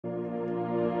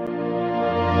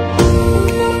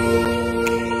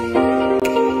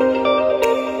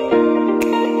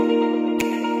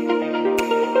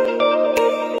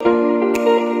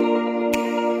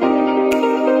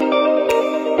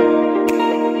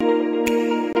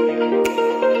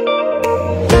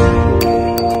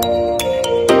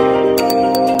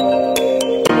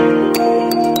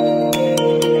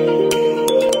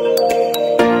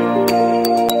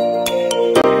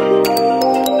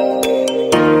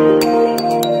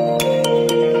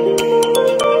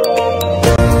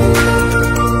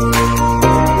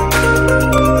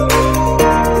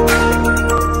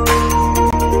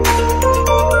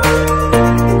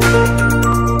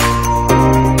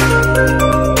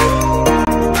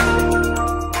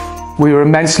We were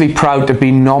immensely proud to be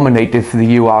nominated for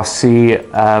the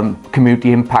URC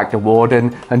Community Impact Award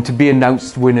and to be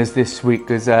announced winners this week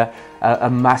is a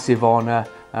massive honour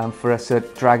for us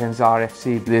at Dragons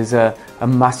RFC. There's a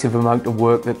massive amount of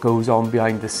work that goes on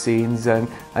behind the scenes and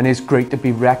it's great to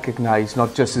be recognised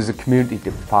not just as a community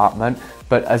department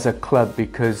but as a club,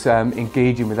 because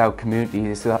engaging with our community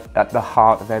is at the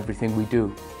heart of everything we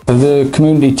do. The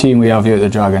community team we have here at the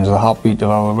Dragons are the heartbeat of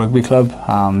our rugby club.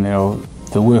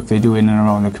 The work they do in and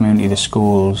around the community, the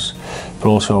schools, but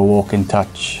also a walk in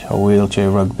touch, a wheelchair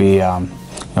rugby,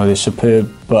 they're superb,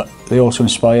 but they also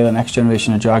inspire the next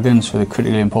generation of Dragons, so they're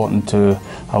critically important to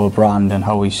our brand and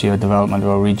how we see our development of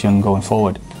our region going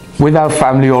forward. With our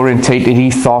family-orientated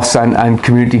ethos and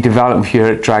community development here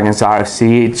at Dragons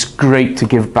RFC, it's great to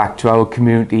give back to our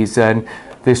communities, and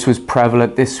this was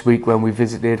prevalent this week when we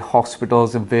visited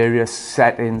hospitals and various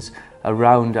settings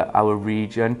around our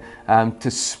region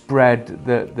to spread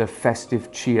the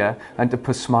festive cheer and to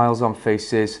put smiles on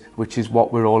faces, which is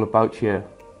what we're all about here.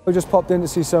 We just popped in to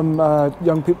see some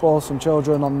young people, some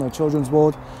children on the children's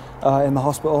ward in the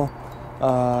hospital.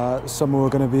 Some were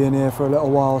going to be in here for a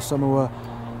little while, some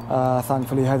were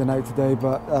thankfully heading out today,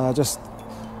 but just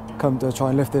come to try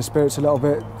and lift their spirits a little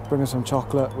bit, bring them some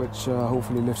chocolate, which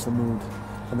hopefully lifts the mood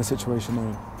and the situation they're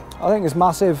in. I think it's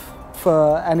massive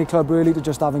for any club really to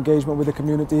just have engagement with the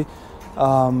community,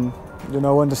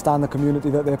 understand the community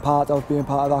that they're part of, being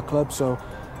part of that club. So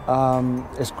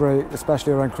it's great,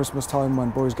 especially around Christmas time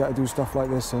when boys get to do stuff like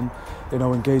this and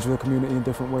engage with the community in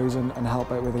different ways and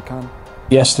help out where they can.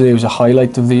 Yesterday was a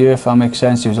highlight of the year, if that makes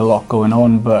sense. There was a lot going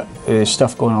on, but there's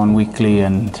stuff going on weekly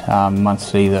and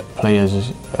monthly that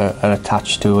players are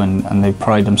attached to, and they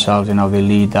pride themselves in how they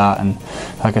lead that. And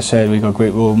like I said, we've got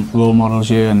great role models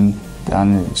here, and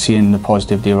seeing the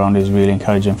positivity around it is really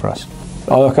encouraging for us.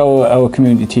 Our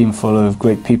community team full of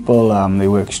great people. They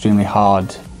work extremely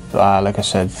hard. Like I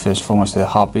said, first and foremost, they're the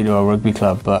heartbeat of our rugby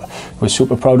club, but we're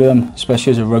super proud of them,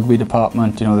 especially as a rugby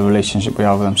department. The relationship we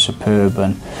have with them is superb,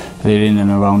 and they're in and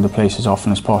around the place as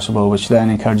often as possible, which then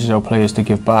encourages our players to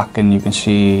give back. And you can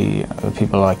see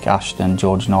people like Ashton,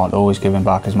 George Knott always giving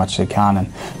back as much as they can,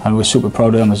 and we're super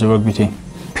proud of them as a rugby team.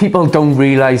 People don't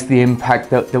realise the impact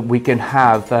that we can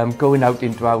have going out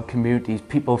into our communities.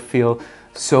 People feel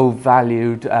so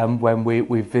valued when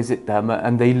we visit them,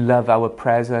 and they love our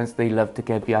presence, they love to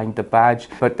get behind the badge,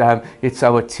 but it's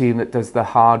our team that does the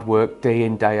hard work day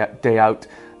in, day out.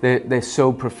 They're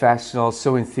so professional,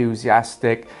 so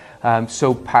enthusiastic,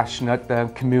 so passionate.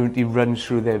 The community runs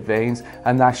through their veins,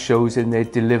 and that shows in their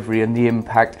delivery and the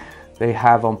impact they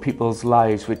have on people's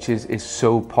lives, which is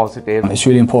so positive. It's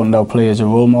really important that our players are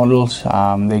role models.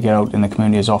 They get out in the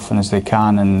community as often as they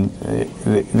can, and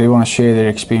they want to share their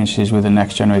experiences with the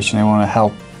next generation. They want to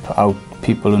help out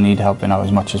people who need helping out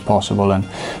as much as possible,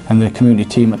 and the community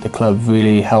team at the club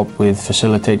really help with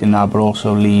facilitating that, but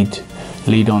also lead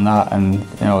on that. And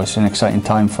it's an exciting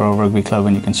time for our rugby club,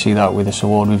 and you can see that with this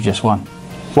award we've just won.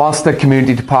 Whilst the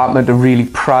community department are really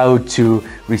proud to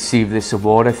receive this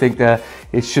award, I think that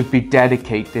it should be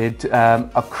dedicated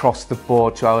across the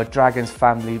board to our Dragons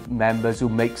family members who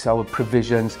makes our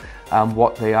provisions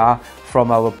what they are,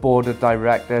 from our board of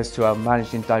directors to our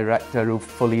managing director who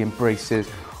fully embraces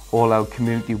all our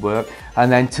community work,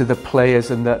 and then to the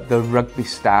players and the rugby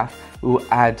staff who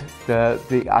add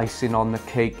the icing on the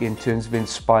cake in terms of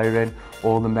inspiring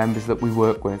all the members that we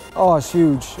work with. Oh, it's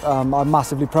huge. I'm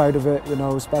massively proud of it,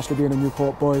 especially being a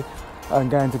Newport boy and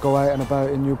getting to go out and about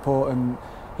in Newport and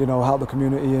help the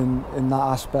community in that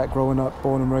aspect, growing up,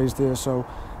 born and raised here. So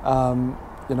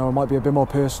it might be a bit more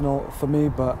personal for me,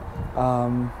 but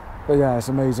yeah, it's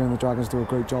amazing. The Dragons do a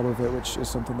great job of it, which is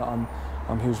something that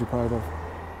I'm hugely proud of.